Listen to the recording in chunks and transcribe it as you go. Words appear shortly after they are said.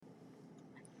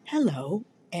Hello,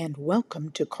 and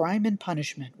welcome to Crime and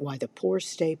Punishment: Why the Poor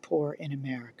Stay Poor in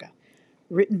America,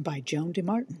 written by Joan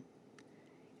DeMartin.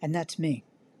 And that's me.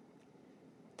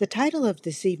 The title of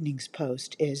this evening's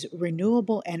post is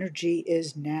Renewable Energy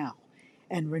Is Now,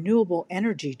 and renewable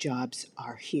energy jobs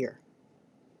are here.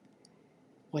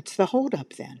 What's the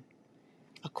holdup then?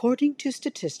 According to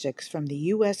statistics from the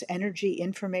U.S. Energy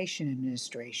Information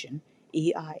Administration,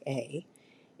 EIA,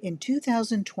 in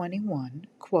 2021,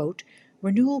 quote,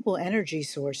 renewable energy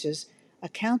sources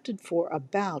accounted for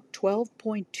about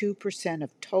 12.2%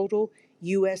 of total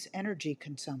U.S. energy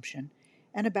consumption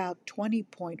and about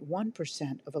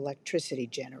 20.1% of electricity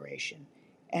generation,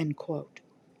 end quote.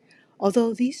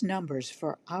 Although these numbers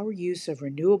for our use of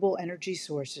renewable energy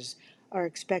sources are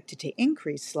expected to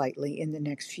increase slightly in the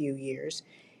next few years,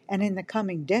 and in the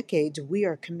coming decades we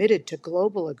are committed to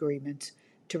global agreements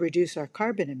to reduce our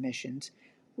carbon emissions,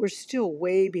 we're still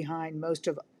way behind most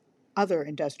of other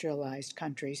industrialized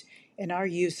countries in our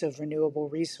use of renewable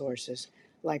resources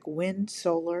like wind,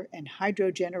 solar, and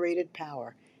hydro-generated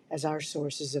power as our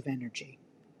sources of energy.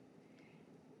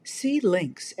 See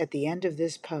links at the end of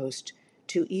this post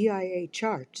to EIA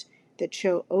charts that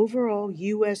show overall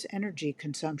U.S. energy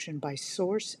consumption by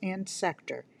source and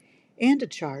sector, and a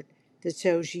chart that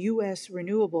shows U.S.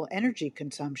 renewable energy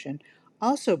consumption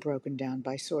also broken down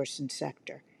by source and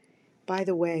sector. By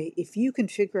the way, if you can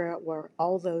figure out where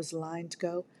all those lines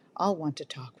go, I'll want to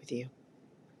talk with you.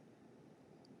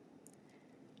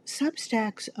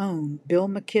 Substack's own Bill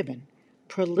McKibben,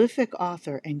 prolific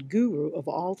author and guru of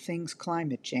all things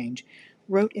climate change,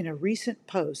 wrote in a recent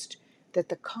post that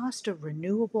the cost of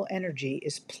renewable energy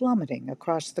is plummeting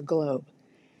across the globe.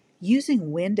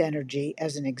 Using wind energy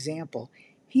as an example,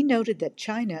 he noted that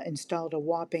China installed a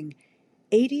whopping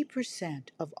 80%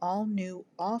 of all new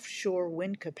offshore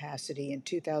wind capacity in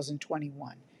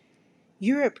 2021.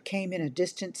 Europe came in a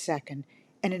distant second,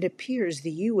 and it appears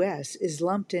the U.S. is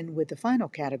lumped in with the final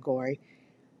category,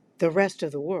 the rest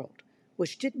of the world,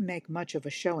 which didn't make much of a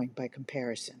showing by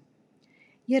comparison.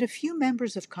 Yet a few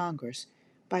members of Congress,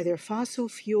 by their fossil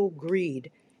fuel greed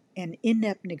and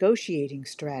inept negotiating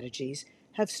strategies,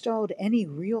 have stalled any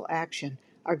real action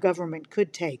our government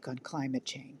could take on climate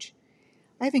change.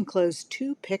 I've enclosed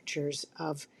two pictures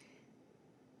of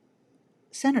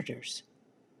senators,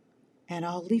 and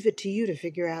I'll leave it to you to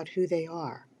figure out who they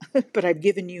are, but I've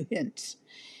given you hints.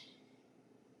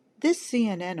 This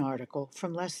CNN article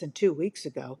from less than 2 weeks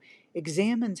ago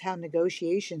examines how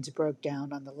negotiations broke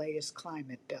down on the latest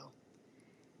climate bill.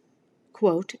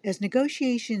 Quote, as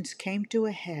negotiations came to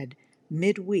a head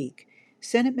midweek,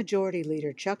 Senate Majority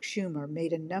Leader Chuck Schumer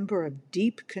made a number of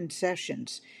deep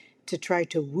concessions to try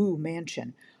to woo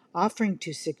Manchin, offering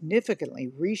to significantly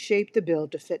reshape the bill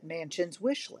to fit Manchin's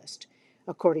wish list,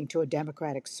 according to a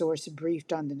Democratic source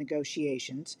briefed on the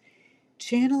negotiations,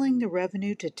 channeling the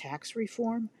revenue to tax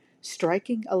reform,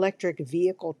 striking electric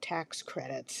vehicle tax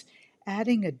credits,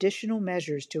 adding additional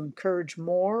measures to encourage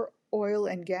more oil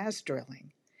and gas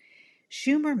drilling.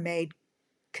 Schumer made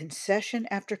concession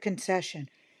after concession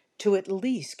to at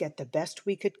least get the best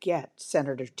we could get,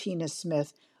 Senator Tina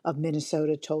Smith of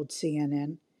Minnesota told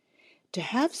CNN. To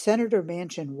have Senator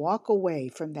Manchin walk away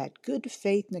from that good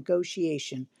faith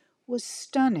negotiation was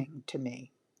stunning to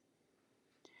me.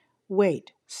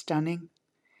 Wait, stunning?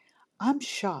 I'm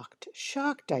shocked,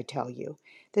 I tell you,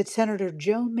 that Senator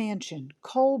Joe Manchin,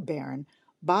 coal baron,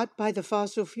 bought by the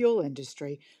fossil fuel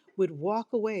industry, would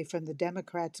walk away from the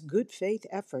Democrats' good faith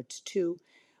efforts to,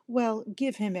 well,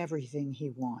 give him everything he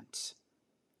wants.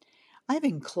 I've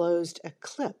enclosed a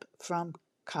clip from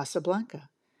Casablanca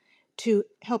to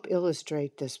help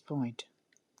illustrate this point.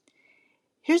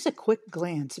 Here's a quick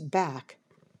glance back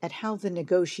at how the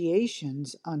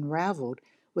negotiations unraveled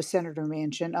with Senator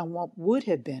Manchin on what would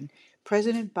have been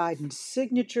President Biden's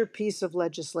signature piece of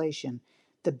legislation,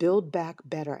 the Build Back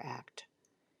Better Act.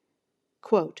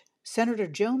 Quote, Senator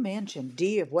Joe Manchin,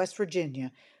 D. of West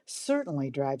Virginia, certainly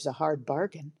drives a hard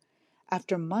bargain.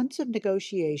 After months of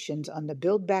negotiations on the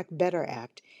Build Back Better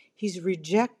Act, he's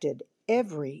rejected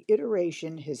every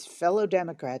iteration his fellow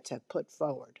Democrats have put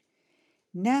forward.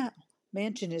 Now,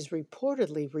 Manchin is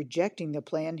reportedly rejecting the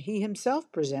plan he himself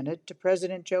presented to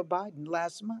President Joe Biden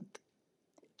last month.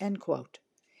 End quote.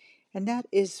 And that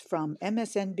is from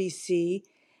MSNBC,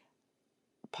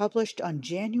 published on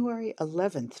January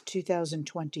 11th,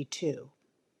 2022.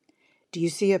 Do you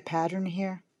see a pattern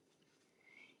here?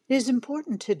 It is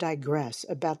important to digress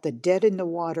about the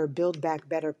dead-in-the-water Build Back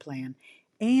Better plan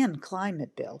and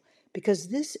climate bill because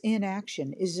this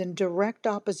inaction is in direct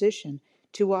opposition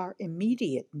to our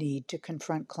immediate need to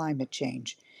confront climate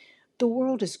change. The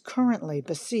world is currently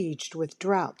besieged with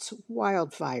droughts,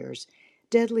 wildfires,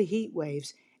 deadly heat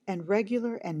waves, and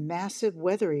regular and massive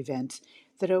weather events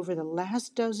that over the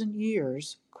last dozen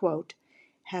years, quote,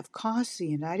 have cost the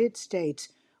United States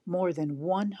more than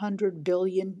 $100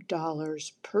 billion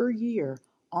per year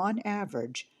on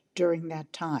average during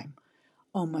that time,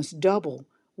 almost double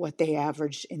what they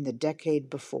averaged in the decade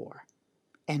before,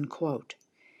 end quote.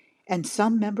 And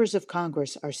some members of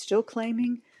Congress are still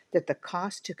claiming that the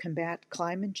cost to combat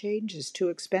climate change is too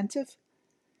expensive?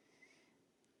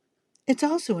 It's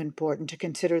also important to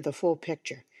consider the full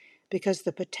picture because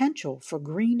the potential for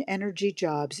green energy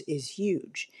jobs is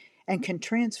huge and can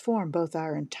transform both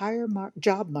our entire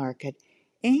job market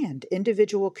and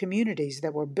individual communities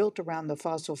that were built around the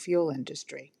fossil fuel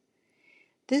industry.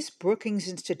 This Brookings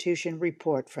Institution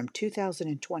report from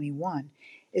 2021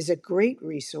 is a great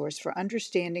resource for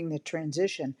understanding the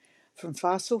transition from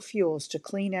fossil fuels to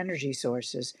clean energy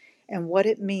sources and what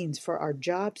it means for our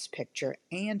jobs picture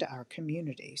and our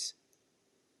communities.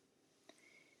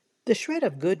 The shred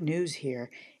of good news here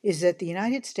is that the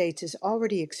United States is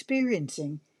already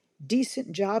experiencing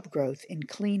decent job growth in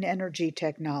clean energy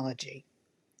technology.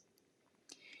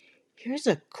 Here's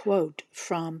a quote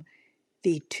from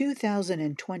the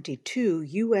 2022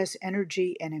 U.S.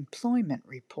 Energy and Employment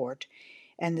Report,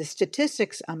 and the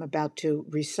statistics I'm about to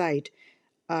recite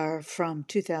are from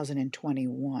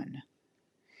 2021.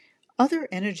 Other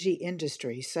energy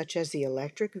industries, such as the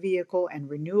electric vehicle and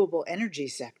renewable energy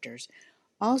sectors,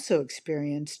 also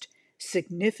experienced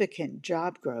significant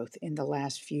job growth in the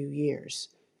last few years.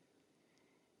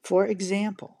 For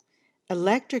example,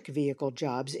 electric vehicle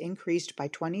jobs increased by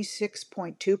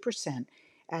 26.2%,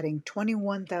 adding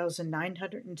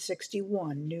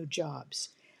 21,961 new jobs.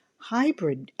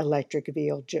 Hybrid electric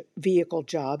vehicle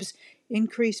jobs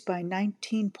increased by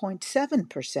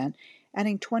 19.7%,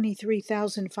 adding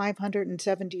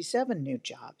 23,577 new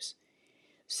jobs.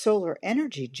 Solar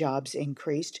energy jobs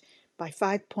increased by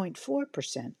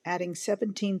 5.4%, adding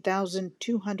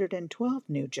 17,212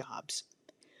 new jobs.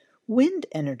 Wind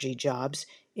energy jobs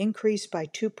increased by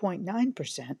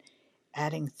 2.9%,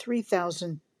 adding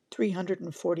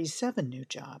 3,347 new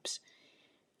jobs.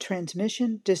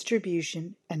 Transmission,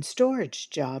 distribution, and storage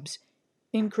jobs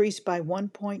increased by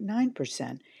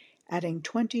 1.9%, adding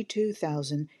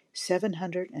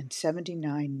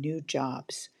 22,779 new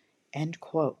jobs. End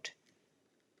quote.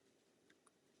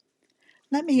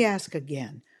 Let me ask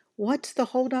again, what's the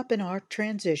holdup in our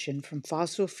transition from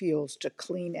fossil fuels to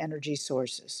clean energy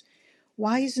sources?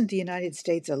 Why isn't the United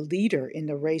States a leader in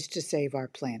the race to save our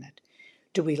planet?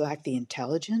 Do we lack the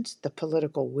intelligence, the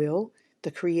political will,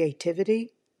 the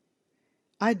creativity?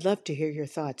 I'd love to hear your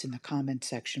thoughts in the comments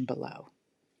section below.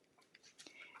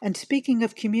 And speaking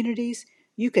of communities,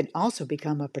 you can also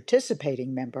become a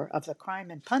participating member of the crime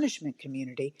and punishment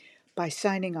community by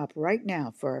signing up right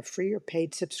now for a free or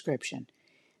paid subscription.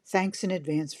 Thanks in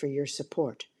advance for your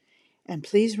support. And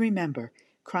please remember,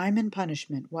 Crime and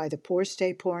Punishment, Why the Poor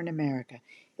Stay Poor in America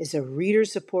is a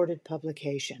reader-supported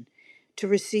publication. To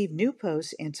receive new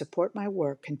posts and support my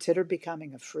work, consider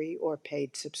becoming a free or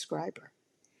paid subscriber.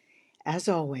 As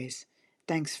always,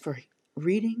 thanks for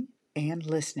reading and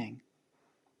listening.